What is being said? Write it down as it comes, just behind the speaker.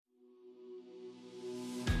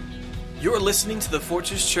You're listening to the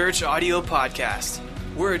Fortress Church audio podcast.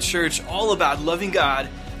 We're a church all about loving God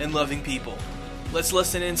and loving people. Let's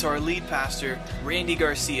listen in to our lead pastor, Randy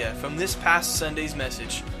Garcia, from this past Sunday's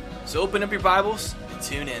message. So open up your Bibles and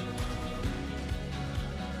tune in.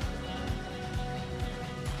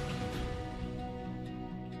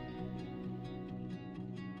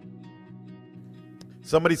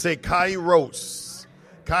 Somebody say kairos.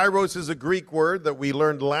 Kairos is a Greek word that we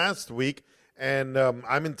learned last week, and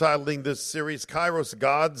I'm entitling this series, Kairos,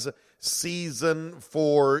 God's Season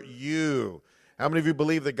for You. How many of you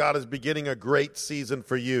believe that God is beginning a great season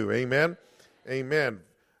for you? Amen? Amen.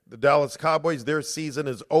 The Dallas Cowboys, their season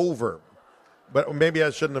is over. But maybe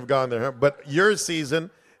I shouldn't have gone there. Huh? But your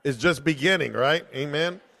season is just beginning, right?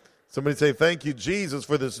 Amen? Somebody say, thank you, Jesus,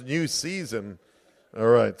 for this new season. All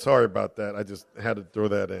right, sorry about that. I just had to throw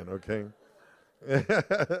that in, okay?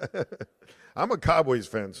 I'm a Cowboys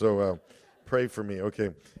fan, so pray for me, okay?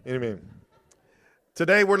 Anyway,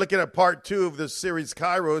 today we're looking at part 2 of this series,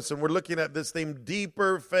 Kairos, and we're looking at this theme,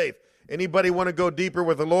 deeper faith. Anybody want to go deeper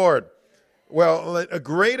with the Lord? Well, a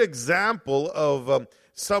great example of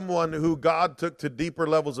someone who God took to deeper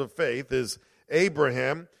levels of faith is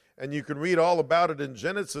Abraham. And you can read all about it in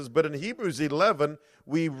Genesis, but in Hebrews 11,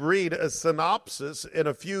 we read a synopsis in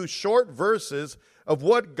a few short verses of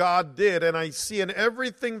what God did. And I see in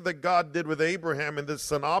everything that God did with Abraham in this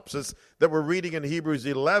synopsis that we're reading in Hebrews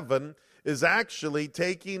 11 is actually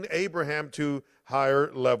taking Abraham to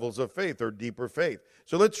higher levels of faith or deeper faith.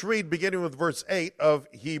 So let's read beginning with verse 8 of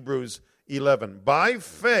Hebrews 11. By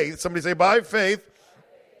faith, somebody say by faith,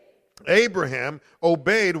 Abraham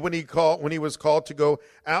obeyed when he was called to go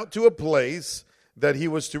out to a place that he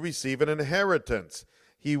was to receive an inheritance.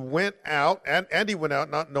 He went out, and he went out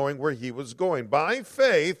not knowing where he was going. By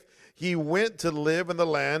faith, he went to live in the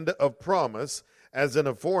land of promise, as in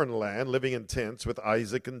a foreign land, living in tents with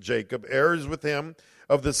Isaac and Jacob, heirs with him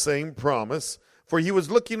of the same promise. For he was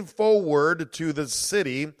looking forward to the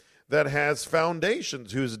city that has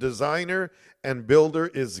foundations, whose designer and builder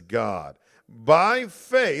is God. By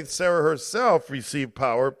faith, Sarah herself received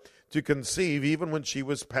power to conceive even when she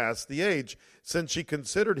was past the age, since she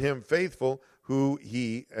considered him faithful who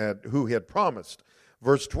he had promised.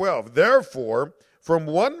 Verse 12, therefore, from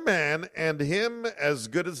one man and him as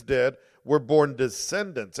good as dead were born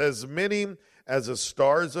descendants, as many as the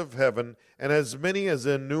stars of heaven and as many as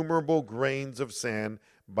innumerable grains of sand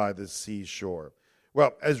by the seashore.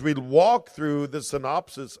 Well, as we walk through the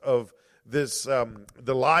synopsis of this,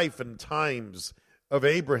 the life and times of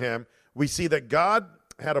Abraham, we see that God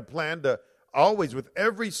had a plan to always, with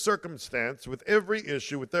every circumstance, with every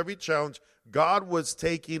issue, with every challenge, God was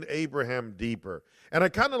taking Abraham deeper. And I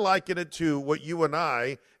kind of liken it to what you and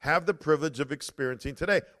I have the privilege of experiencing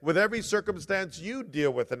today. With every circumstance you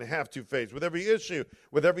deal with and have to face, with every issue,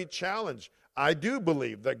 with every challenge, I do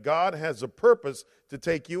believe that God has a purpose to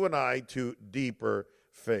take you and I to deeper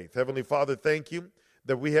faith. Heavenly Father, thank you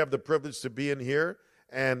that we have the privilege to be in here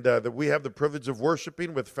and that we have the privilege of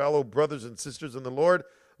worshiping with fellow brothers and sisters in the Lord.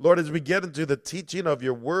 Lord, as we get into the teaching of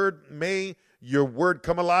your word, may your word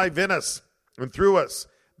come alive in us and through us,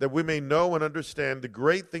 that we may know and understand the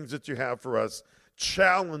great things that you have for us.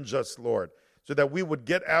 Challenge us, Lord, so that we would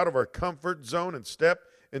get out of our comfort zone and step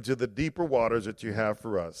into the deeper waters that you have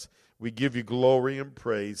for us. We give you glory and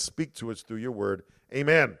praise. Speak to us through your word.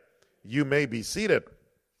 Amen. You may be seated.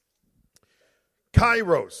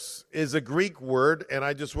 Kairos is a Greek word, and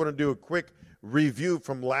I just want to do a quick review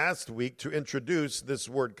from last week to introduce this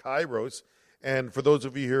word kairos. And for those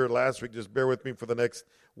of you here last week, just bear with me for the next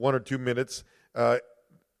 1 or 2 minutes.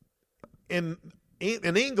 In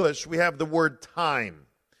English, we have the word time.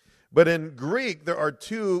 But in Greek, there are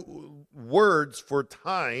 2 words for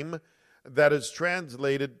time that is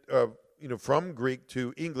translated from Greek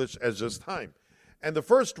to English as just time. And the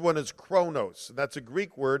first one is chronos. That's a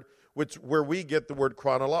Greek word where we get the word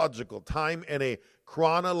chronological, time in a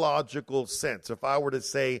chronological sense. If I were to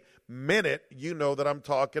say minute, you know that I'm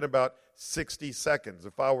talking about 60 seconds.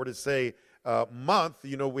 If I were to say month,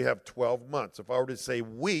 you know we have 12 months. If I were to say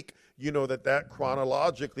week, you know that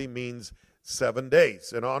chronologically means 7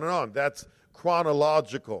 days, and on and on. That's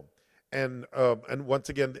chronological. And once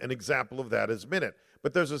again, an example of that is minute.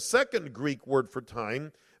 But there's a second Greek word for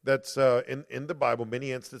time that's in the Bible,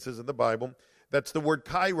 many instances in the Bible. That's the word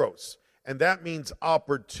kairos, and that means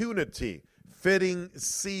opportunity, fitting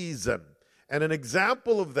season. And an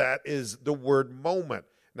example of that is the word moment.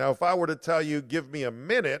 Now, if I were to tell you, give me a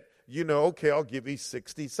minute, you know, okay, I'll give you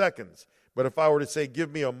 60 seconds. But if I were to say, give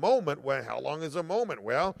me a moment, well, how long is a moment?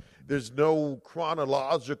 Well, there's no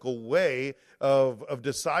chronological way of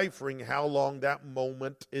deciphering how long that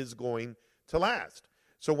moment is going to last.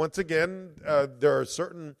 So once again, there are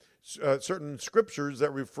certain scriptures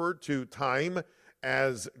that refer to time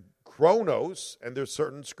as chronos, and there's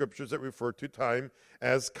certain scriptures that refer to time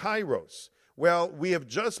as kairos. Well, we have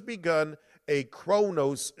just begun a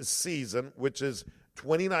chronos season, which is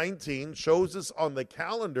 2019, shows us on the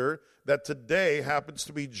calendar that today happens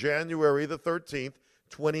to be January the 13th,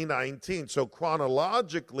 2019. So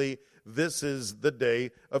chronologically, this is the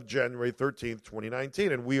day of January 13th,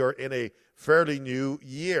 2019, and we are in a fairly new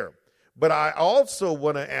year. But I also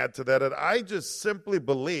want to add to that I just simply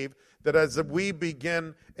believe that as we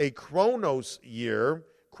begin a chronos year,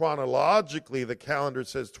 chronologically the calendar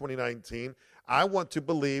says 2019, I want to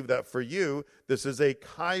believe that for you, this is a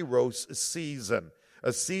kairos season,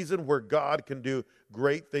 a season where God can do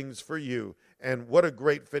great things for you. And what a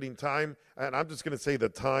great fitting time. And I'm just going to say the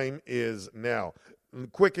time is now.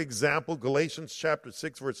 Quick example, Galatians chapter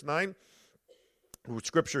 6, verse 9.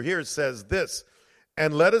 Scripture here says this,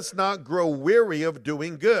 and let us not grow weary of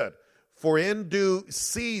doing good, for in due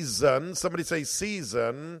season, somebody say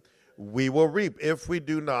season, we will reap if we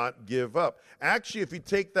do not give up. Actually, if you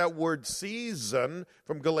take that word season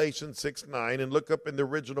from Galatians 6:9 and look up in the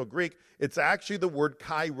original Greek, it's actually the word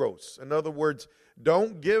kairos. In other words,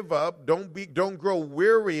 don't give up, don't grow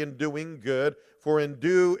weary in doing good, for in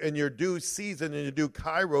your due season, in your due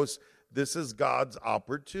kairos, this is God's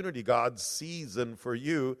opportunity, God's season for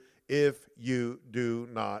you if you do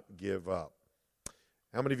not give up.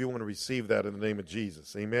 How many of you want to receive that in the name of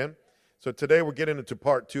Jesus? Amen? So today we're getting into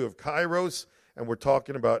part 2 of Kairos, and we're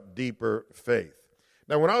talking about deeper faith.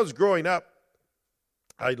 Now, when I was growing up,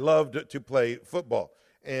 I loved to play football.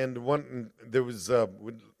 And there was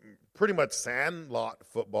pretty much sandlot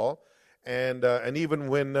football. And even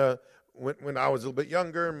when I was a little bit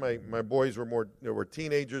younger, my boys were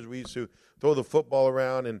teenagers, we used to throw the football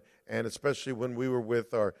around, and especially when we were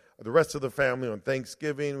with the rest of the family on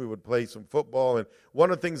Thanksgiving, we would play some football. And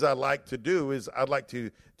one of the things I like to do is I'd like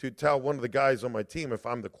to tell one of the guys on my team, if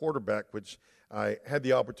I'm the quarterback, which I had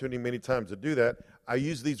the opportunity many times to do that, I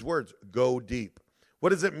use these words, go deep. What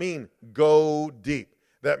does it mean, go deep?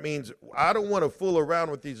 That means I don't want to fool around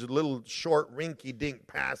with these little short rinky-dink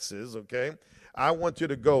passes, okay? I want you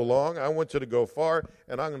to go long, I want you to go far,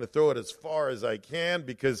 and I'm going to throw it as far as I can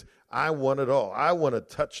because I want it all. I want a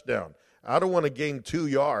touchdown. I don't want to gain 2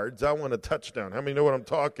 yards. I want a touchdown. How many know what I'm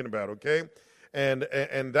talking about, okay? And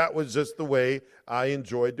that was just the way I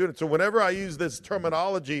enjoyed doing it. So whenever I use this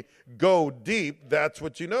terminology, go deep, that's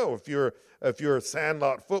what you know. If you're a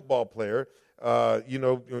sandlot football player, you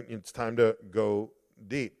know it's time to go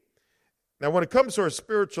deep. Now, when it comes to our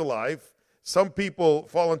spiritual life, some people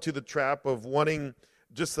fall into the trap of wanting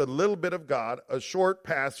just a little bit of God, a short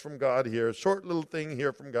pass from God here, a short little thing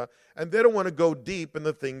here from God, and they don't want to go deep in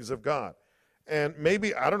the things of God. And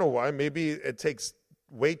maybe, I don't know why, maybe it takes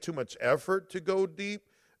way too much effort to go deep.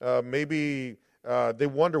 Maybe they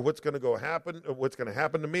wonder what's going to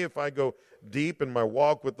happen to me if I go deep in my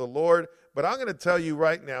walk with the Lord. But I'm going to tell you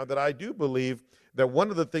right now that I do believe that one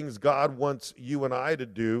of the things God wants you and I to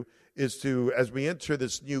do is to, as we enter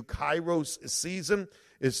this new Kairos season,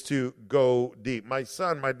 is to go deep. My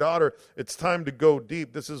son, my daughter, it's time to go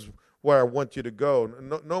deep. This is where I want you to go.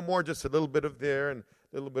 No more just a little bit of there and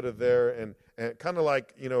a little bit of there. And kind of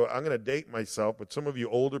like, I'm going to date myself, but some of you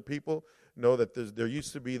older people know that there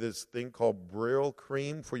used to be this thing called Brill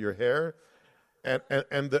cream for your hair. And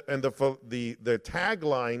the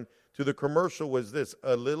tagline to the commercial was this: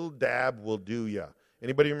 a little dab will do ya.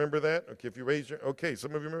 Anybody remember that? Okay, if you raise your, okay,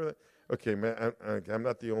 some of you remember that? Okay, man, I'm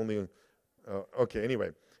not the only, okay, anyway.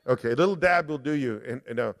 Okay, a little dab will do you.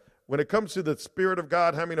 And when it comes to the Spirit of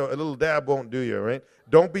God, how many know a little dab won't do you, right?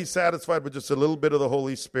 Don't be satisfied with just a little bit of the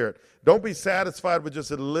Holy Spirit. Don't be satisfied with just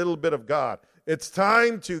a little bit of God. It's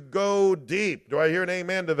time to go deep. Do I hear an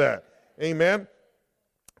amen to that? Amen?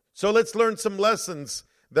 So let's learn some lessons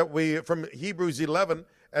from Hebrews 11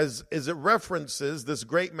 as it references this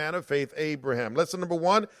great man of faith, Abraham. Lesson number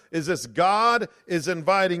 1 is this: God is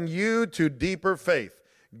inviting you to deeper faith.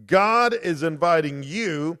 God is inviting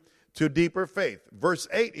you to deeper faith. Verse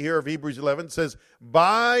 8 here of Hebrews 11 says,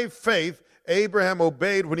 by faith, Abraham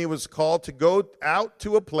obeyed when he was called to go out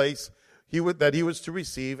to a place that he was to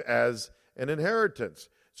receive as an inheritance.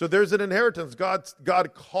 So there's an inheritance.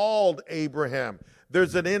 God called Abraham.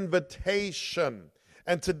 There's an invitation.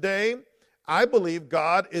 And today, I believe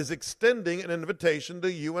God is extending an invitation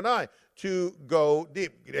to you and I to go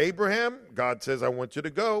deep. Abraham, God says, I want you to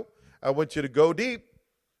go. I want you to go deep.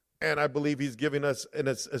 And I believe he's giving us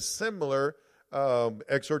a similar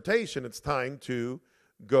exhortation. It's time to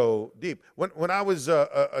go deep. When I was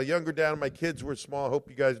a younger dad, my kids were small. I hope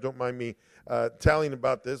you guys don't mind me telling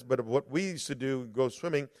about this, but what we used to do, go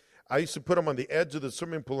swimming, I used to put them on the edge of the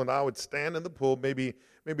swimming pool, and I would stand in the pool, maybe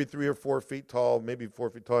 3 or 4 feet tall, maybe 4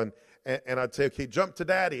 feet tall, and I'd say, okay, jump to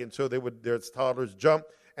daddy. And so their toddlers jump.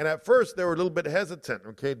 And at first they were a little bit hesitant.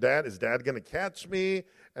 Okay, is dad going to catch me?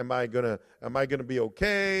 Am I going to be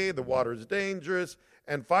okay? The water is dangerous.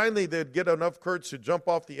 And finally they'd get enough courage to jump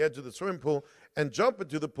off the edge of the swimming pool and jump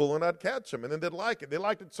into the pool, and I'd catch them. And then they'd like it. They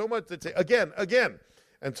liked it so much they'd say, again.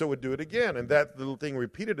 And so we'd do it again. And that little thing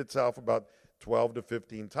repeated itself about 12 to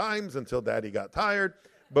 15 times until daddy got tired.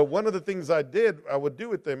 But one of the things I would do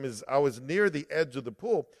with them is I was near the edge of the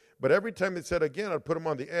pool, but every time they said again, I'd put them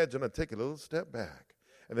on the edge and I'd take a little step back.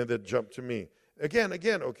 And then they'd jump to me. Again,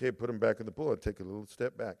 okay, put them back in the pool. I'd take a little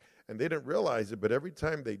step back. And they didn't realize it, but every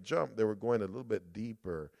time they jumped, they were going a little bit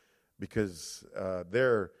deeper because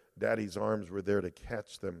their daddy's arms were there to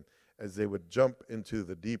catch them as they would jump into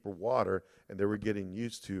the deeper water, and they were getting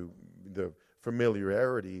used to the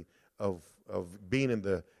familiarity of being in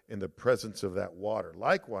the presence of that water.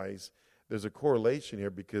 Likewise, there's a correlation here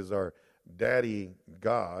because our daddy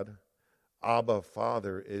God, Abba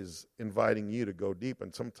Father, is inviting you to go deep.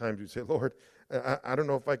 And sometimes you say, Lord, I don't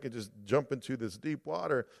know if I could just jump into this deep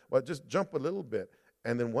water. Well, just jump a little bit.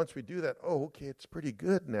 And then once we do that, okay, it's pretty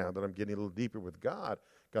good now that I'm getting a little deeper with God.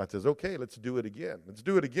 God says, okay, let's do it again. Let's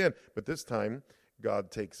do it again. But this time, God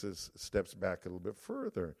takes us steps back a little bit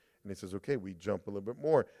further. And he says, okay, we jump a little bit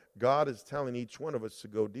more. God is telling each one of us to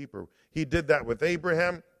go deeper. He did that with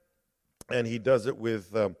Abraham, and he does it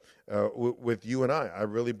with you and I. I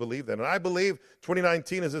really believe that. And I believe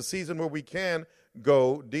 2019 is a season where we can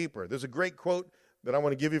go deeper. There's a great quote that I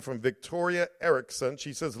want to give you from Victoria Erickson.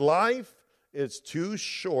 She says, life is too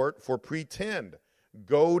short for pretend.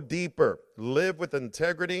 Go deeper. Live with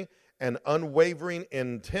integrity and unwavering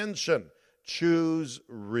intention. Choose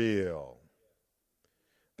real.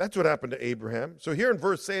 That's what happened to Abraham. So here in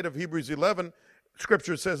verse 8 of Hebrews 11,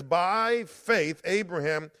 Scripture says, by faith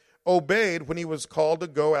Abraham obeyed when he was called to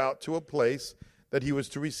go out to a place that he was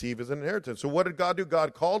to receive as an inheritance. So what did God do?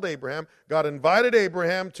 God called Abraham. God invited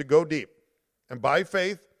Abraham to go deep. And by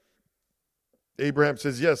faith, Abraham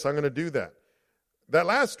says, yes, I'm going to do that. That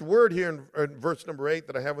last word here in verse number 8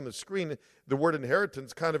 that I have on the screen, the word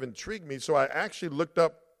inheritance, kind of intrigued me. So I actually looked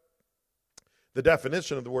up the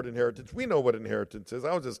definition of the word inheritance. We know what inheritance is.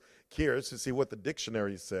 I was just curious to see what the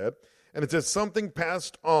dictionary said. And it says something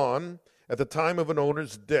passed on at the time of an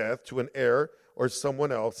owner's death to an heir or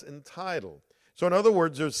someone else entitled. So in other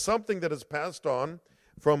words, there's something that is passed on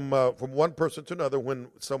from one person to another when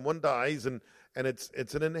someone dies, and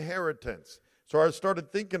it's an inheritance. So I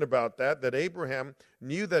started thinking about that Abraham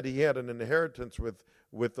knew that he had an inheritance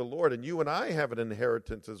with the Lord, and you and I have an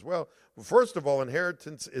inheritance as well. First of all,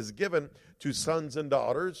 inheritance is given to sons and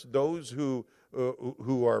daughters, those who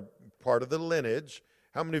are part of the lineage.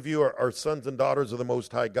 How many of you are sons and daughters of the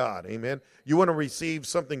Most High God? Amen. You want to receive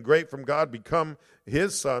something great from God, become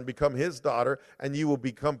his son, become his daughter, and you will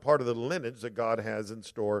become part of the lineage that God has in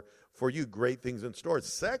store for you, great things in store.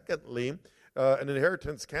 Secondly, an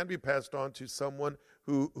inheritance can be passed on to someone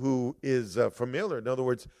who is familiar. In other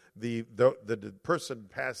words, the person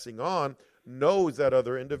passing on knows that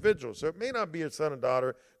other individual. So it may not be a son and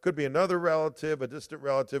daughter, could be another relative, a distant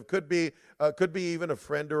relative, could be even a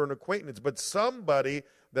friend or an acquaintance, but somebody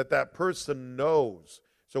that person knows.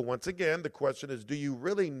 So once again, the question is, do you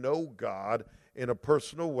really know God in a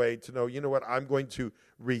personal way to know, you know what, I'm going to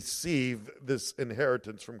receive this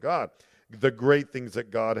inheritance from God, the great things that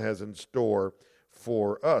God has in store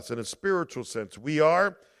for us. In a spiritual sense, we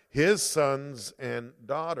are his sons and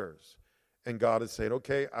daughters. And God is saying,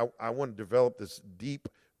 okay, I want to develop this deep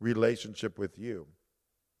relationship with you.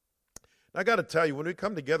 Now, I got to tell you, when we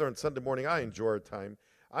come together on Sunday morning, I enjoy our time.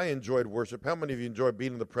 I enjoyed worship. How many of you enjoy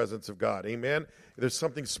being in the presence of God? Amen? There's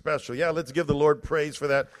something special. Yeah, let's give the Lord praise for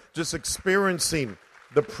that. Just experiencing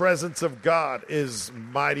the presence of God is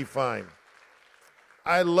mighty fine.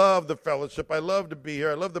 I love the fellowship. I love to be here.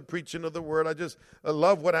 I love the preaching of the word. I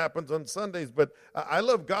love what happens on Sundays. But I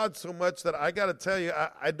love God so much that I got to tell you,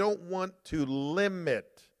 I don't want to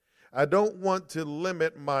limit. I don't want to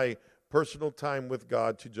limit my personal time with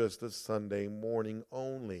God to just a Sunday morning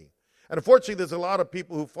only. And unfortunately, there's a lot of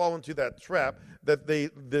people who fall into that trap that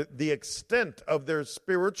the extent of their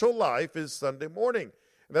spiritual life is Sunday morning.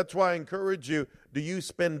 That's why I encourage you, do you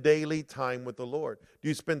spend daily time with the Lord? Do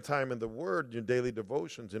you spend time in the Word, your daily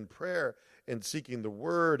devotions, in prayer, and seeking the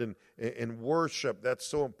Word, and in worship? That's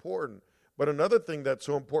so important. But another thing that's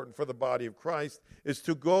so important for the body of Christ is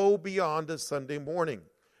to go beyond a Sunday morning.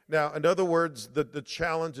 Now, in other words, the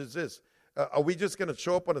challenge is this. Are we just going to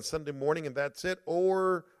show up on a Sunday morning and that's it?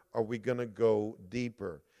 Or are we going to go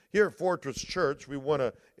deeper? Here at Fortress Church, we want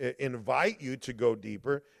to invite you to go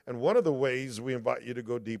deeper. And one of the ways we invite you to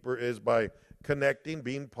go deeper is by connecting,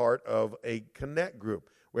 being part of a connect group.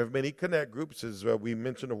 We have many connect groups, as we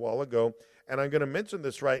mentioned a while ago. And I'm going to mention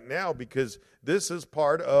this right now because this is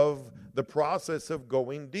part of the process of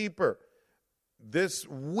going deeper. This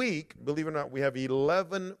week, believe it or not, we have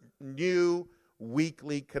 11 new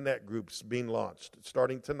weekly connect groups being launched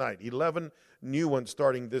starting tonight. 11 new ones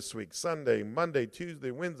starting this week. Sunday, Monday, Tuesday,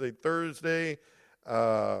 Wednesday, Thursday.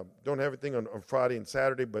 Don't have everything on Friday and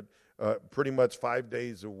Saturday, but pretty much 5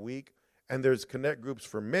 days a week. And there's connect groups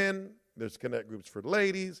for men. There's connect groups for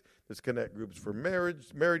ladies. There's connect groups for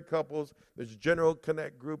married couples. There's general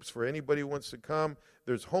connect groups for anybody who wants to come.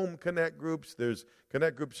 There's home connect groups. There's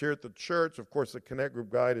connect groups here at the church. Of course, the connect group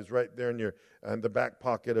guide is right there in the back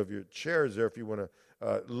pocket of your chairs there if you want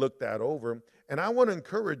to look that over. And I want to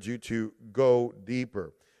encourage you to go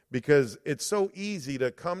deeper because it's so easy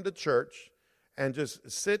to come to church and just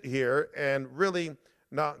sit here and really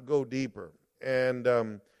not go deeper.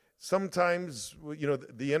 And sometimes,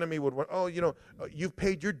 the enemy would want, you've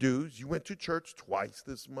paid your dues. You went to church twice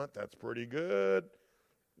this month. That's pretty good.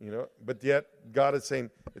 But yet God is saying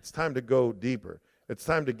it's time to go deeper. It's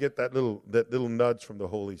time to get that little nudge from the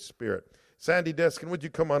Holy Spirit. Sandy Deskin, would you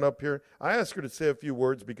come on up here? I asked her to say a few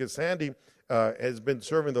words because Sandy has been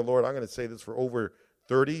serving the Lord, I'm going to say this, for over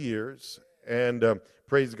 30 years. And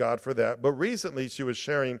praise God for that. But recently she was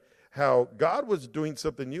sharing how God was doing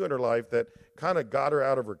something new in her life that kind of got her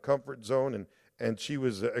out of her comfort zone. And she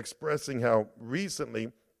was expressing how recently,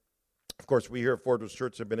 of course, we here at Fortress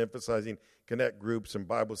Church have been emphasizing connect groups and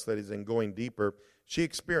Bible studies and going deeper. She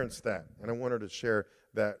experienced that. And I want her to share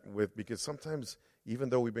that because sometimes, even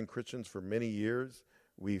though we've been Christians for many years,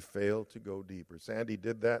 we fail to go deeper. Sandy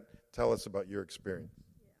did that. Tell us about your experience.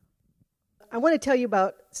 I want to tell you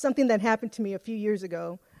about something that happened to me a few years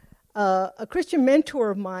ago. A Christian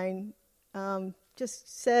mentor of mine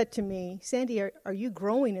just said to me, Sandy, are you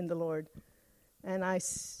growing in the Lord? And I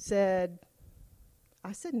said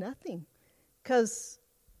nothing, because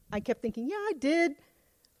I kept thinking, yeah, I did,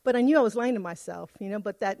 but I knew I was lying to myself,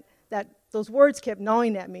 but that those words kept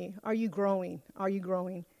gnawing at me. Are you growing? Are you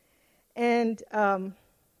growing? And I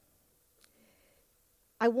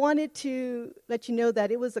wanted to let you know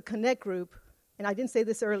that it was a connect group, and I didn't say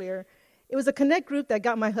this earlier. It was a connect group that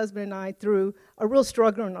got my husband and I through a real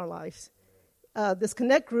struggle in our lives. This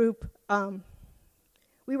connect group,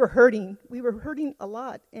 we were hurting. We were hurting a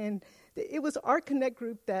lot, and it was our connect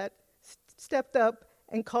group that stepped up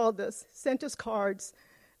and called us, sent us cards,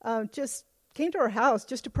 just came to our house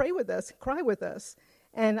just to pray with us, cry with us.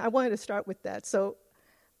 And I wanted to start with that. So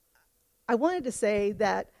I wanted to say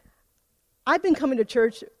that I've been coming to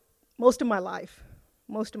church most of my life.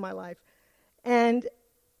 And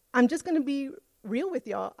I'm just going to be real with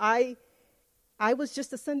y'all. I was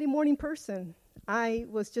just a Sunday morning person.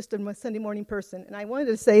 And I wanted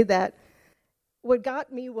to say that what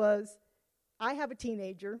got me was I have a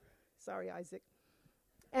teenager. Sorry, Isaac.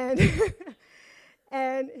 And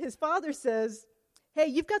and his father says, hey,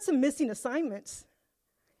 you've got some missing assignments.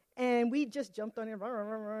 And we just jumped on him.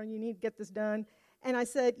 You need to get this done. And I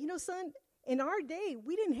said, son, in our day,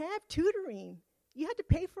 we didn't have tutoring. You had to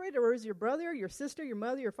pay for it, or it was your brother, your sister, your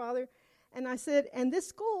mother, your father. And I said, and this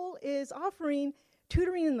school is offering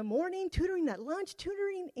tutoring in the morning, tutoring at lunch,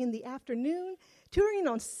 tutoring in the afternoon, tutoring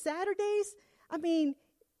on Saturdays. I mean,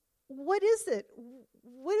 what is it?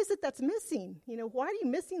 What is it that's missing? Why are you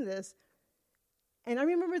missing this? And I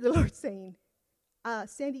remember the Lord saying,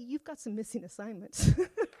 Sandy, you've got some missing assignments.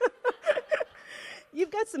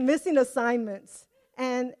 You've got some missing assignments.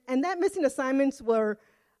 And that missing assignments were,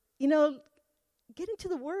 get into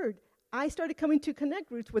the Word. I started coming to connect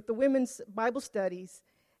groups with the women's Bible studies.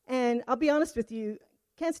 And I'll be honest with you,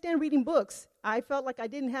 can't stand reading books. I felt like I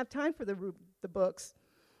didn't have time for the books.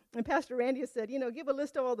 And Pastor Randy said, give a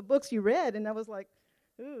list of all the books you read. And I was like,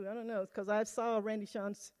 ooh, I don't know, because I saw Randy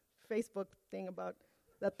Sean's Facebook thing about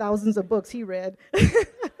the thousands of books he read.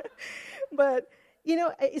 But,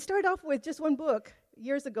 it started off with just one book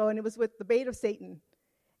years ago, and it was with The Bait of Satan.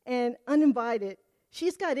 And Uninvited,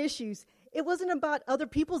 she's got issues. It wasn't about other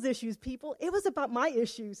people's issues, people. It was about my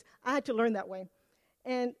issues. I had to learn that way.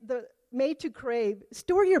 And the Made to Crave,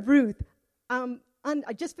 Story of Ruth,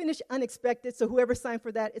 I just finished Unexpected, so whoever signed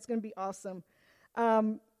for that, it's going to be awesome.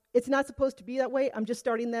 It's not supposed to be that way. I'm just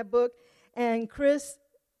starting that book. And Chris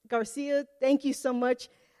Garcia, thank you so much.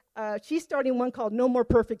 She's starting one called No More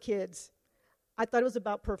Perfect Kids. I thought it was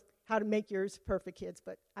about how to make yours perfect kids,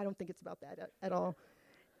 but I don't think it's about that at all.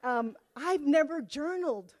 I've never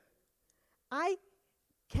journaled. I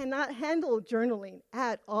cannot handle journaling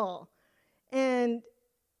at all. And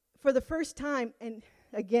for the first time, and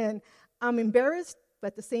again, I'm embarrassed, but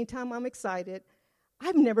at the same time, I'm excited.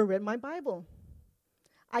 I've never read my Bible.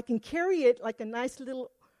 I can carry it like a nice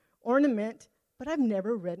little ornament, but I've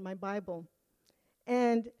never read my Bible.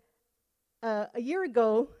 And a year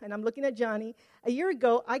ago, and I'm looking at Johnny, a year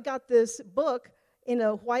ago, I got this book in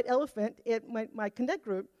a white elephant at my Connect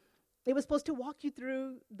group. It was supposed to walk you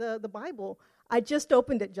through the Bible. I just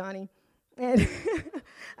opened it, Johnny, and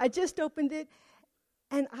I just opened it,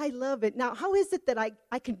 and I love it. Now, how is it that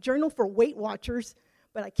I can journal for Weight Watchers,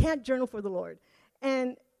 but I can't journal for the Lord?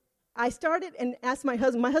 And I started and asked my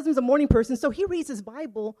husband. My husband's a morning person, so he reads his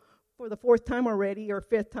Bible for the 4th time already, or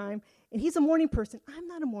 5th time, and he's a morning person. I'm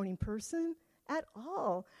not a morning person at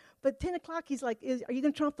all. But 10 o'clock, he's like, are you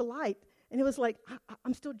going to turn off the light? And it was like,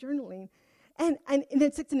 I'm still journaling. And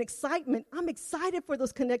it's an excitement. I'm excited for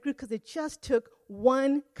those Connect groups because it just took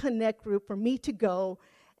one Connect group for me to go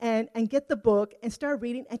and get the book and start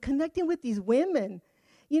reading and connecting with these women.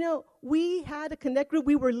 You know, we had a Connect group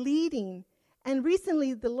we were leading. And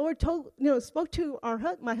recently the Lord spoke to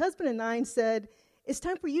my husband and I and said, it's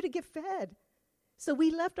time for you to get fed. So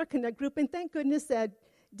we left our Connect group, and thank goodness that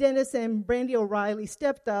Dennis and Brandy O'Reilly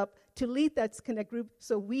stepped up to lead that Connect group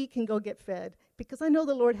so we can go get fed, because I know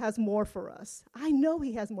the Lord has more for us. I know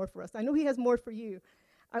he has more for us. I know he has more for you.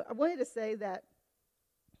 I wanted to say that,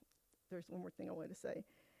 there's one more thing I wanted to say.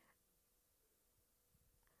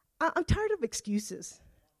 I'm tired of excuses.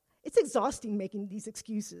 It's exhausting making these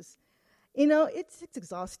excuses. You know, it's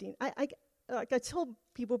exhausting. Like I told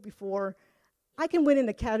people before, I can win an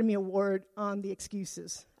Academy Award on the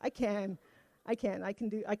excuses. I can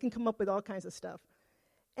come up with all kinds of stuff.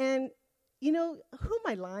 And, you know, who am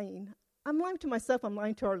I lying? I'm lying to myself. I'm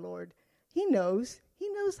lying to our Lord. He knows. He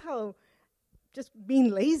knows how just being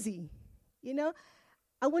lazy, you know.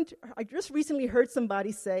 I just recently heard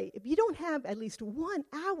somebody say, if you don't have at least 1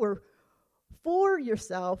 hour for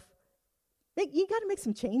yourself, you got to make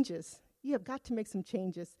some changes. You have got to make some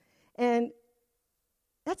changes. And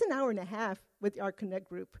that's an hour and a half with our Connect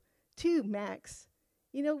group, 2 max.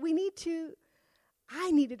 You know,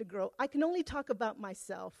 I needed to grow. I can only talk about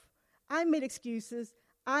myself. I made excuses.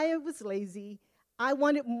 I was lazy. I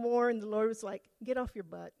wanted more, and the Lord was like, get off your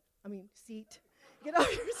seat. Get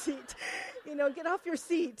off your seat. You know, get off your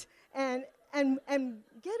seat and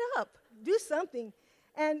get up. Do something.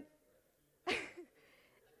 And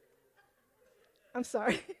I'm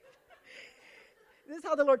sorry. This is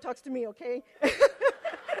how the Lord talks to me, okay?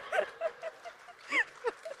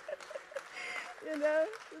 You know,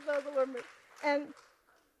 this is how the Lord makes. And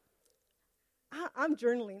I'm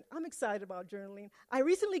journaling. I'm excited about journaling. I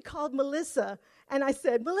recently called Melissa, and I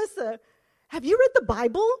said, Melissa, have you read the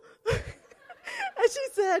Bible? And she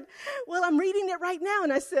said, well, I'm reading it right now.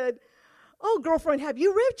 And I said, oh, girlfriend, have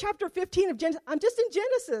you read chapter 15 of Genesis? I'm just in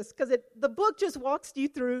Genesis, because the book just walks you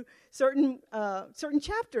through certain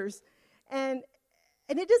chapters. And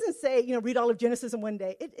it doesn't say, you know, read all of Genesis in one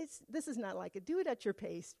day. This is not like it. Do it at your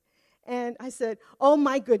pace. And I said, oh,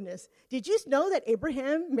 my goodness, did you know that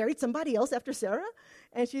Abraham married somebody else after Sarah?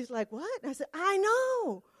 And she's like, what? And I said, I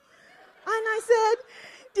know. And I said,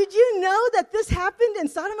 did you know that this happened in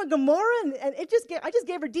Sodom and Gomorrah? And I just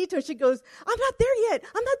gave her details. She goes, I'm not there yet.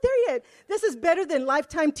 I'm not there yet. This is better than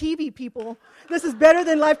Lifetime TV, people. This is better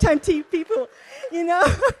than Lifetime TV, people. You know?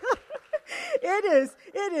 It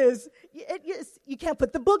is. You can't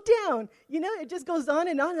put the book down. You know, it just goes on.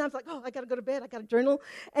 And I was like, oh, I got to go to bed. I got to journal.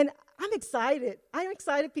 And I'm excited. I'm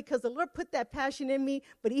excited because the Lord put that passion in me,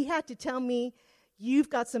 but he had to tell me, you've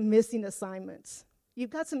got some missing assignments. You've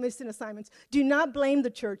got some missing assignments. Do not blame the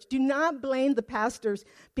church. Do not blame the pastors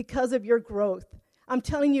because of your growth. I'm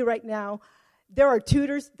telling you right now, there are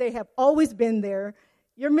tutors. They have always been there.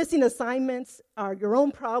 Your missing assignments are your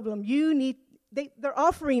own problem. They're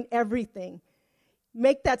offering everything.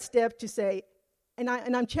 Make that step to say, and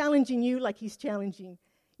I'm challenging you like he's challenging.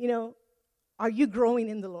 You know, are you growing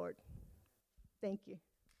in the Lord? Thank you.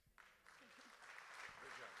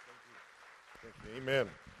 Thank you. Amen.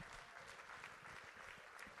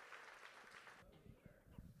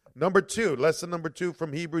 Lesson number 2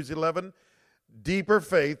 from Hebrews 11. Deeper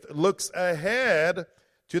faith looks ahead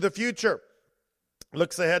to the future.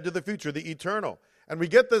 Looks ahead to the future, the eternal. And we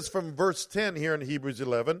get this from verse 10 here in Hebrews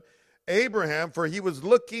 11. Abraham, for he was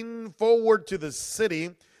looking forward to the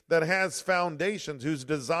city that has foundations, whose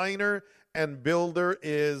designer and builder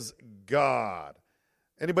is God.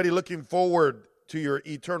 Anybody looking forward to your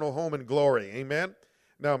eternal home in glory? Amen?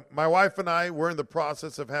 Now, my wife and I, we're in the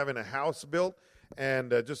process of having a house built.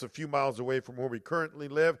 and just a few miles away from where we currently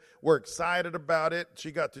live. We're excited about it.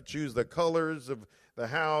 She got to choose the colors of the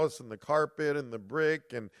house and the carpet and the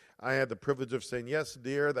brick, and I had the privilege of saying, yes,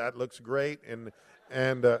 dear, that looks great. And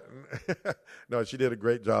no, she did a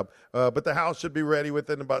great job. But the house should be ready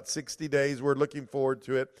within about 60 days. We're looking forward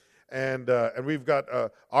to it. And we've got,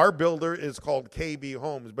 our builder is called KB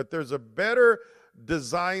Homes, but there's a better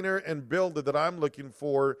designer and builder that I'm looking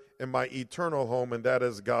for in my eternal home, and that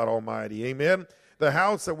is God Almighty. Amen. The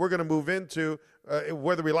house that we're going to move into,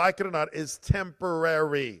 whether we like it or not, is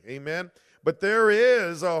temporary. Amen. But there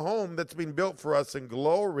is a home that's being built for us in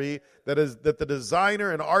glory that the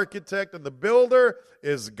designer and architect and the builder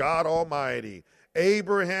is God Almighty.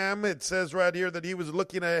 Abraham, it says right here that he was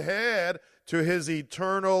looking ahead to his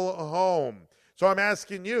eternal home. So I'm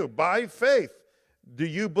asking you, by faith, do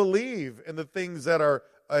you believe in the things that are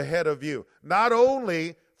ahead of you? Not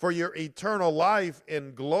only for your eternal life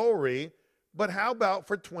in glory, but how about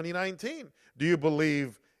for 2019? Do you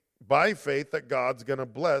believe by faith that God's going to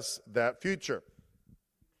bless that future?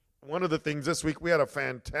 One of the things this week, we had a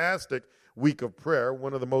fantastic week of prayer,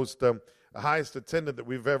 one of the most highest attended that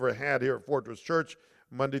we've ever had here at Fortress Church.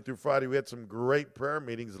 Monday through Friday, we had some great prayer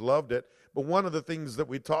meetings, loved it. But one of the things that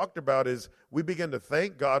we talked about is we begin to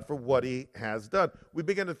thank God for what he has done. We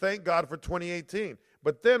begin to thank God for 2018.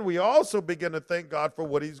 But then we also begin to thank God for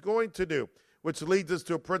what he's going to do, which leads us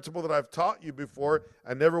to a principle that I've taught you before.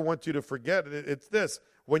 I never want you to forget it. It's this.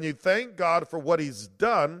 When you thank God for what he's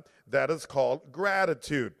done, that is called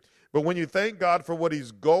gratitude. But when you thank God for what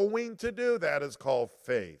he's going to do, that is called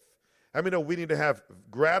faith. I mean, we need to have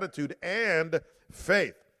gratitude and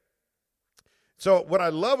faith. So what I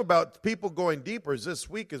love about people going deeper is this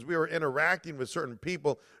week as we were interacting with certain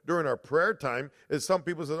people during our prayer time, is some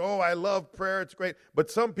people said, oh, I love prayer, it's great. But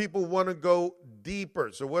some people want to go deeper.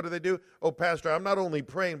 So what do? Oh, Pastor, I'm not only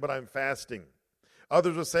praying, but I'm fasting.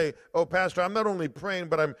 Others will say, oh, Pastor, I'm not only praying,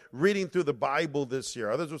 but I'm reading through the Bible this year.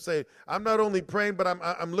 Others will say, I'm not only praying, but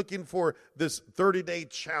I'm looking for this 30-day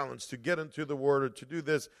challenge to get into the Word or to do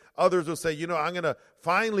this. Others will say, I'm going to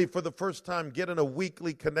finally, for the first time, get in a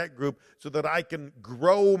weekly connect group so that I can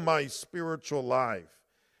grow my spiritual life.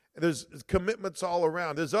 There's commitments all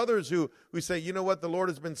around. There's others who say, you know what, the Lord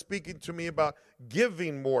has been speaking to me about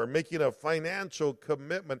giving more, making a financial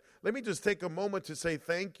commitment. Let me just take a moment to say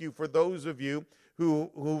thank you for those of you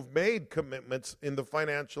who've made commitments in the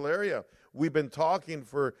financial area. We've been talking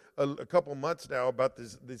for a couple months now about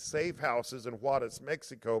the safe houses in Juarez,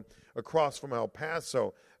 Mexico, across from El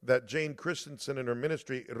Paso, that Jane Christensen and her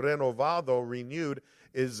ministry, Renovado, Renewed,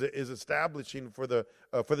 is establishing for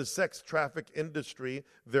the sex traffic industry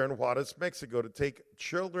there in Juarez, Mexico, to take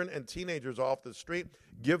children and teenagers off the street,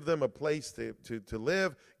 give them a place to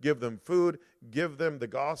live, give them food, give them the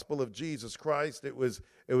gospel of Jesus Christ. It was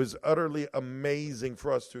utterly amazing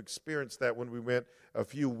for us to experience that when we went a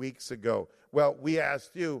few weeks ago. Well, we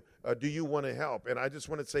asked you, do you want to help? And I just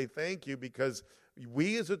want to say thank you, because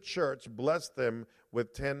we as a church blessed them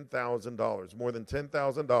with $10,000, more than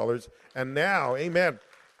 $10,000. And now, amen.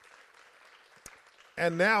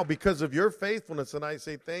 And now, because of your faithfulness, and I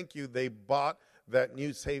say thank you, they bought that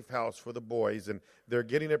new safe house for the boys, and they're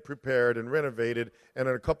getting it prepared and renovated, and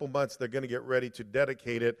in a couple months they're going to get ready to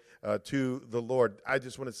dedicate it to the Lord. I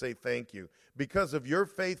just want to say thank you. Because of your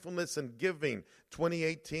faithfulness and giving,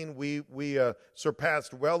 2018 we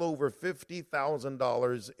surpassed well over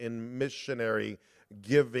 $50,000 in missionary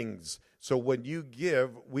givings. So when you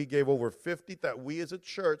give, we gave over we as a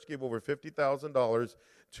church gave over $50,000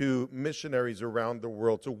 to missionaries around the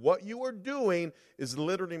world. So what you are doing is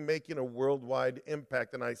literally making a worldwide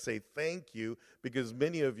impact. And I say thank you, because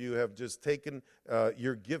many of you have just taken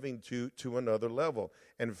your giving to another level.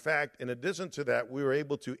 In fact, in addition to that, we were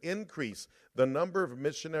able to increase the number of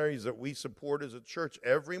missionaries that we support as a church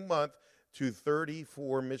every month to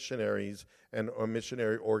 34 missionaries and a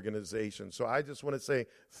missionary organization. So I just want to say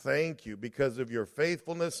thank you. Because of your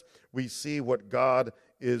faithfulness, we see what God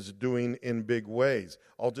is doing in big ways.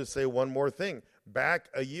 I'll just say one more thing. Back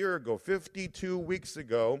a year ago, 52 weeks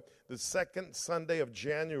ago, the second Sunday of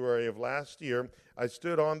January of last year, I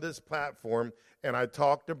stood on this platform and I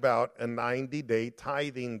talked about a 90-day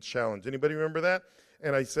tithing challenge. Anybody remember that?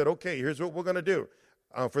 And I said, okay, here's what we're going to do.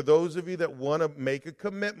 For those of you that want to make a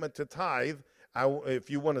commitment to tithe, if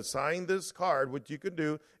you want to sign this card, what you can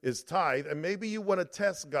do is tithe. And maybe you want to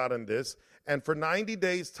test God on this. And for 90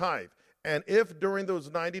 days, tithe. And if during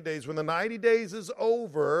those 90 days, when the 90 days is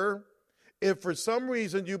over, if for some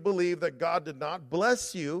reason you believe that God did not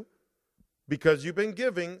bless you because you've been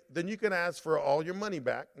giving, then you can ask for all your money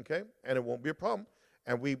back, okay? And it won't be a problem.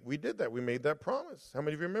 And we did that. We made that promise. How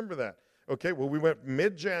many of you remember that? Okay, well, we went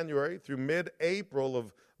mid-January through mid-April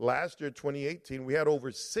of last year, 2018. We had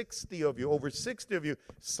over 60 of you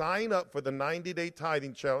sign up for the 90-day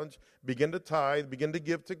tithing challenge, begin to tithe, begin to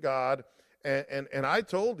give to God. And I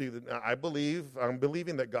told you that I'm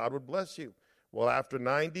believing that God would bless you. Well, after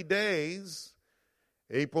 90 days,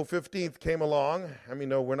 April 15th came along. I mean,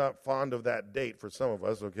 no, we're not fond of that date for some of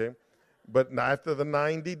us, okay? But after the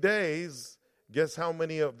 90 days, guess how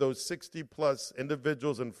many of those 60-plus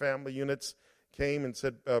individuals and family units came and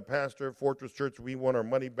said, Pastor, Fortress Church, we want our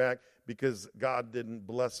money back because God didn't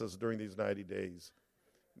bless us during these 90 days?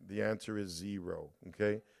 The answer is 0,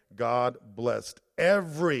 okay? God blessed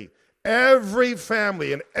every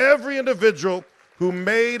family and every individual who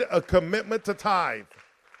made a commitment to tithe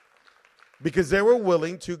because they were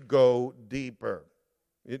willing to go deeper.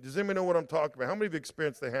 Does anybody know what I'm talking about? How many of you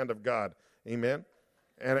experienced the hand of God? Amen?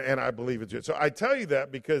 And I believe it's good. So I tell you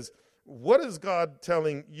that because what is God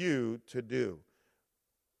telling you to do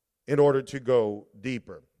in order to go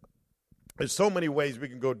deeper? There's so many ways we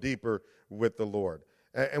can go deeper with the Lord.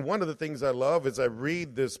 And one of the things I love is I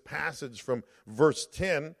read this passage from verse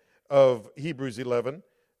 10 of Hebrews 11.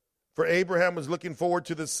 For Abraham was looking forward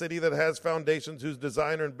to the city that has foundations, whose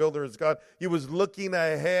designer and builder is God. He was looking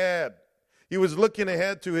ahead. He was looking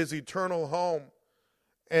ahead to his eternal home.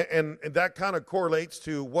 And that kind of correlates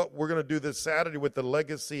to what we're going to do this Saturday with the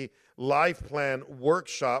Legacy Life Plan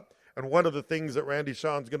workshop. And one of the things that Randy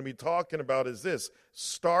Sean's going to be talking about is this: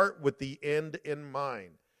 start with the end in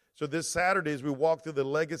mind. So this Saturday, as we walk through the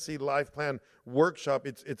Legacy Life Plan workshop,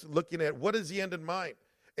 it's looking at what is the end in mind.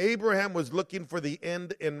 Abraham was looking for the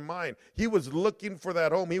end in mind. He was looking for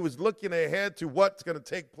that home. He was looking ahead to what's going to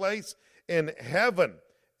take place in heaven.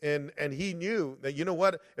 And he knew that, you know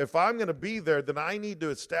what, if I'm going to be there, then I need to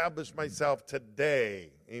establish myself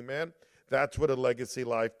today. Amen? That's what a Legacy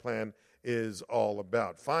Life Plan is all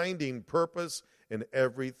about. Finding purpose in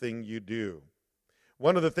everything you do.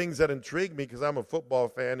 One of the things that intrigued me, because I'm a football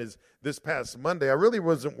fan, is this past Monday, I really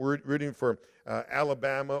wasn't rooting for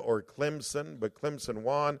Alabama or Clemson, but Clemson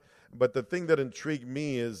won. But the thing that intrigued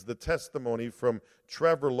me is the testimony from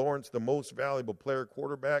Trevor Lawrence, the most valuable player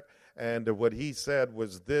quarterback. And what he said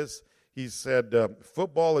was this. He said,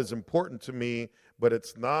 football is important to me, but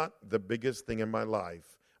it's not the biggest thing in my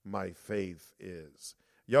life. My faith is.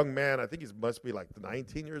 Young man, I think he must be like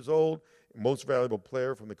 19 years old, most valuable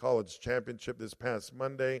player from the college championship this past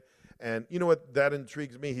Monday. And you know what? That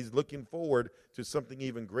intrigues me. He's looking forward to something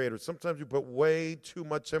even greater. Sometimes we put way too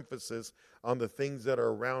much emphasis on the things that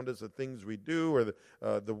are around us, the things we do, or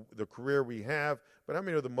the career we have. But how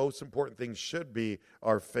many of the most important things should be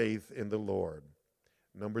our faith in the Lord?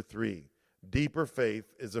 Number 3, deeper faith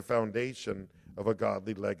is a foundation of a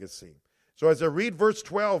godly legacy. So as I read verse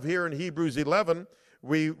 12 here in Hebrews 11,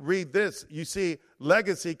 we read this. You see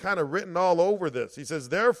legacy kind of written all over this. He says,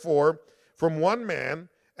 therefore, from one man,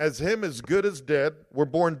 as him as good as dead, were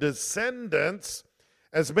born descendants,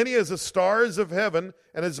 as many as the stars of heaven,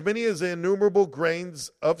 and as many as the innumerable grains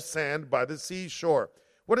of sand by the seashore.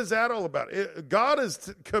 What is that all about? God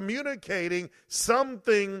is communicating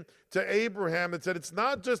something to Abraham that said, it's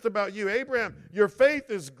not just about you. Abraham, your faith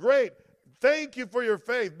is great. Thank you for your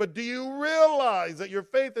faith. But do you realize that your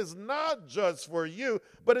faith is not just for you,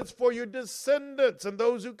 but it's for your descendants and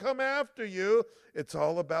those who come after you? It's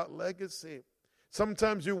all about legacy.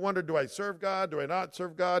 Sometimes you wonder, do I serve God? Do I not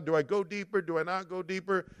serve God? Do I go deeper? Do I not go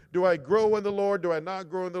deeper? Do I grow in the Lord? Do I not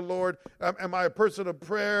grow in the Lord? Am I a person of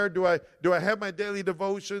prayer? Do I have my daily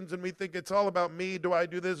devotions? And we think it's all about me. Do I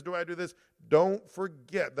do this? Do I do this? Don't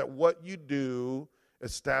forget that what you do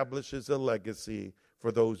establishes a legacy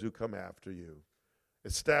for those who come after you.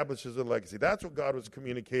 Establishes a legacy. That's what God was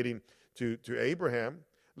communicating to Abraham.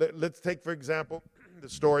 Let's take, for example, the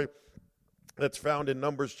story that's found in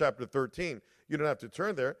Numbers chapter 13. You don't have to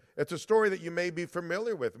turn there. It's a story that you may be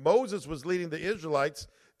familiar with. Moses was leading the Israelites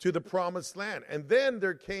to the promised land. And then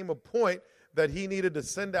there came a point that he needed to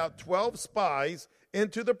send out 12 spies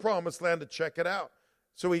into the promised land to check it out.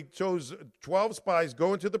 So he chose 12 spies,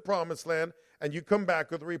 go into the promised land, and you come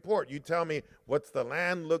back with a report. You tell me, what's the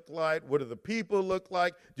land look like? What do the people look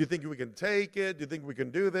like? Do you think we can take it? Do you think we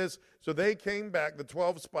can do this? So they came back, the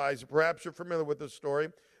 12 spies. Perhaps you're familiar with this story.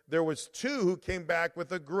 There was 2 who came back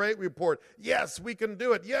with a great report. Yes, we can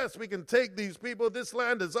do it. Yes, we can take these people. This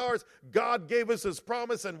land is ours. God gave us his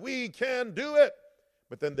promise, and we can do it.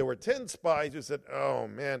 But then there were 10 spies who said, oh,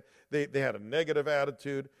 man, they had a negative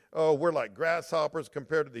attitude. Oh, we're like grasshoppers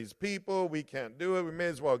compared to these people. We can't do it. We may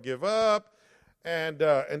as well give up. And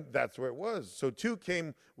that's where it was. So 2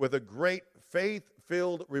 came with a great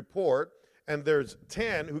faith-filled report, and there's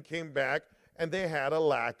 10 who came back, and they had a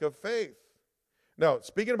lack of faith. Now,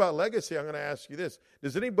 speaking about legacy, I'm going to ask you this.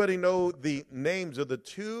 Does anybody know the names of the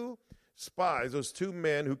two spies, those two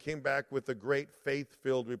men who came back with a great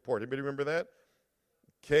faith-filled report? Anybody remember that?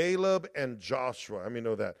 Caleb and Joshua. I mean,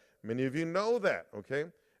 know that. Many of you know that, okay?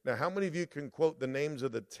 Now, how many of you can quote the names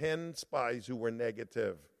of the 10 spies who were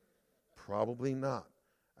negative? Probably not.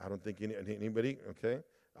 I don't think anybody, okay?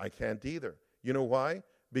 I can't either. You know why?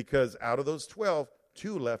 Because out of those 12,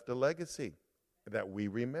 2 left a legacy that we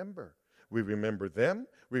remember. We remember them.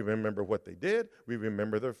 We remember what they did. We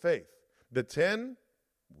remember their faith. The 10,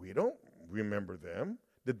 we don't remember them.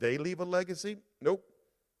 Did they leave a legacy? Nope.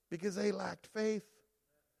 Because they lacked faith.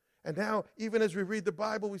 And now, even as we read the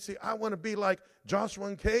Bible, we see, I want to be like Joshua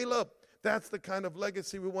and Caleb. That's the kind of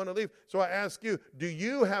legacy we want to leave. So I ask you, do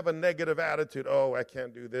you have a negative attitude? Oh, I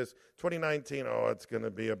can't do this. 2019, oh, it's going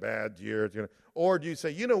to be a bad year. Or do you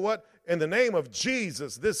say, you know what? In the name of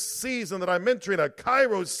Jesus, this season that I'm entering, a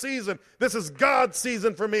Kairos season, this is God's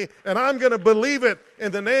season for me, and I'm going to believe it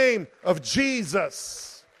in the name of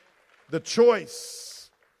Jesus. The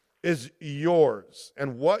choice is yours,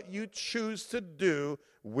 and what you choose to do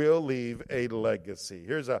will leave a legacy.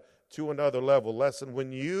 Here's to another level lesson.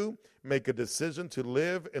 When you make a decision to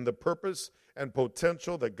live in the purpose and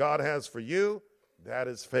potential that God has for you, that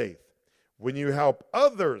is faith. When you help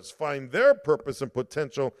others find their purpose and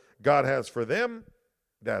potential God has for them,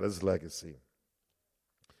 that is legacy.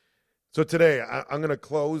 So today, I'm going to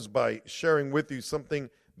close by sharing with you something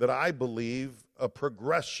that I believe, a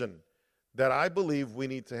progression that I believe we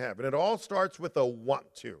need to have. And it all starts with a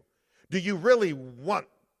want to. Do you really want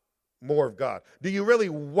more of God? Do you really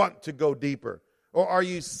want to go deeper? Or are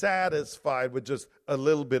you satisfied with just a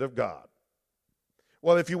little bit of God?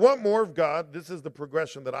 Well, if you want more of God, this is the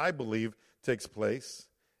progression that I believe takes place.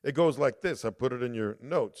 It goes like this. I put it in your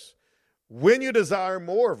notes. When you desire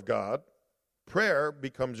more of God, prayer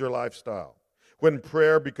becomes your lifestyle. When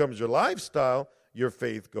prayer becomes your lifestyle, your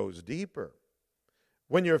faith goes deeper.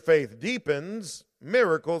 When your faith deepens,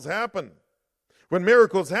 miracles happen. When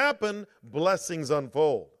miracles happen, blessings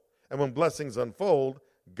unfold. And when blessings unfold,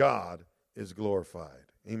 God is glorified.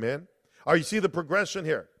 Amen? You see the progression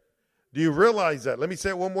here? Do you realize that? Let me say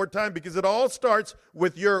it one more time, because it all starts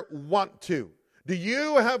with your want to. Do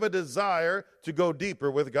you have a desire to go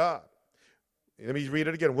deeper with God? Let me read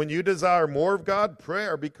it again. When you desire more of God,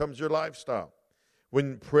 prayer becomes your lifestyle.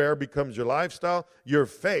 When prayer becomes your lifestyle, your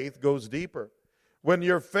faith goes deeper. When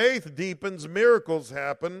your faith deepens, miracles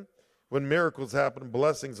happen. When miracles happen,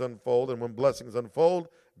 blessings unfold. And when blessings unfold,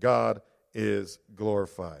 God is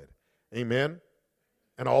glorified. Amen?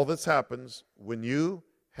 And all this happens when you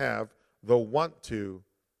have the want to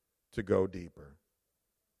go deeper.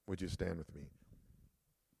 Would you stand with me?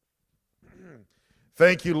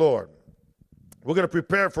 Thank you, Lord. We're going to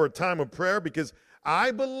prepare for a time of prayer because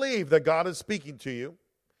I believe that God is speaking to you.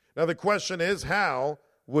 Now the question is, how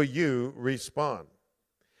will you respond?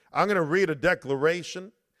 I'm going to read a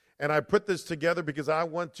declaration, and I put this together because I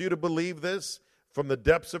want you to believe this from the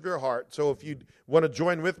depths of your heart. So if you want to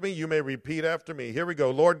join with me, you may repeat after me. Here we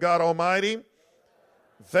go. Lord God Almighty,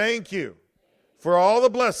 thank you for all the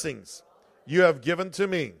blessings you have given to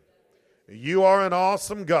me. You are an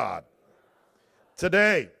awesome God.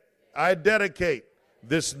 Today, I dedicate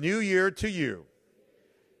this new year to you.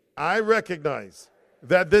 I recognize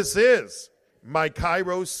that this is my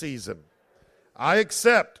Kairos season. I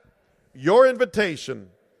accept your invitation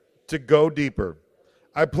to go deeper.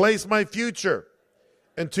 I place my future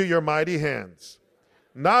into your mighty hands.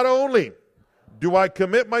 Not only do I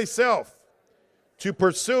commit myself to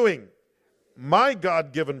pursuing my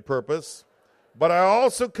God-given purpose, but I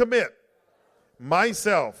also commit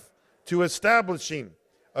myself to establishing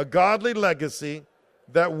a godly legacy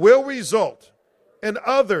that will result in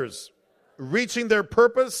others reaching their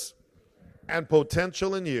purpose and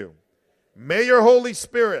potential in you. May your Holy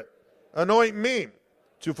Spirit anoint me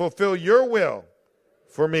to fulfill your will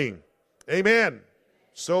for me. Amen.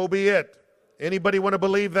 So be it. Anybody want to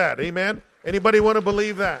believe that? Amen. Anybody want to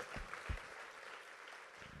believe that?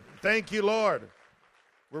 Thank you, Lord.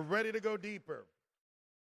 We're ready to go deeper.